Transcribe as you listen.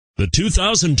The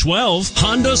 2012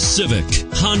 Honda Civic.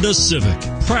 Honda Civic.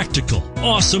 Practical,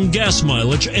 awesome gas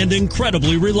mileage, and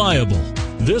incredibly reliable.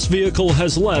 This vehicle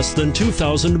has less than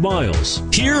 2,000 miles.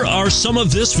 Here are some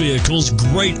of this vehicle's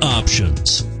great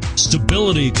options: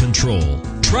 stability control,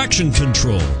 traction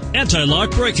control,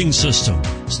 anti-lock braking system,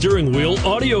 steering wheel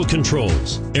audio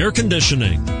controls, air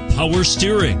conditioning, power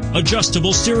steering,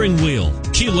 adjustable steering wheel,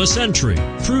 keyless entry,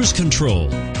 cruise control,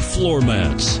 floor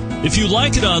mats. If you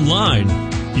like it online,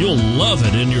 you'll love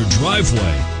it in your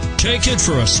driveway. Take it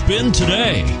for a spin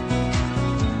today.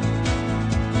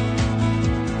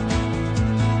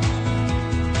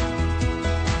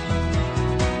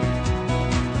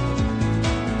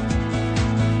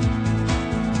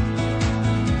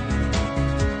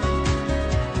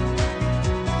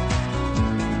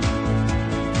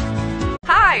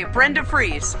 Hi, Brenda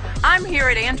Fries. I'm here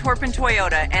at Antwerpen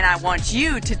Toyota, and I want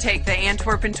you to take the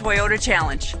Antwerpen Toyota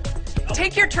Challenge.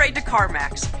 Take your trade to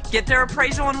CarMax, get their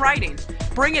appraisal in writing,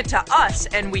 bring it to us,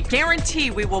 and we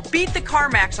guarantee we will beat the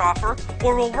CarMax offer,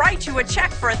 or we'll write you a check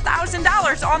for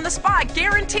 $1,000 on the spot,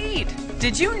 guaranteed.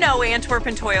 Did you know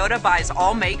Antwerpen Toyota buys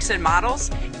all makes and models?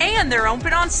 And they're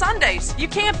open on Sundays. You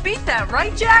can't beat that,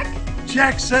 right, Jack?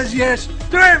 Jack says yes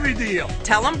to every deal.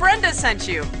 Tell them Brenda sent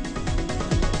you.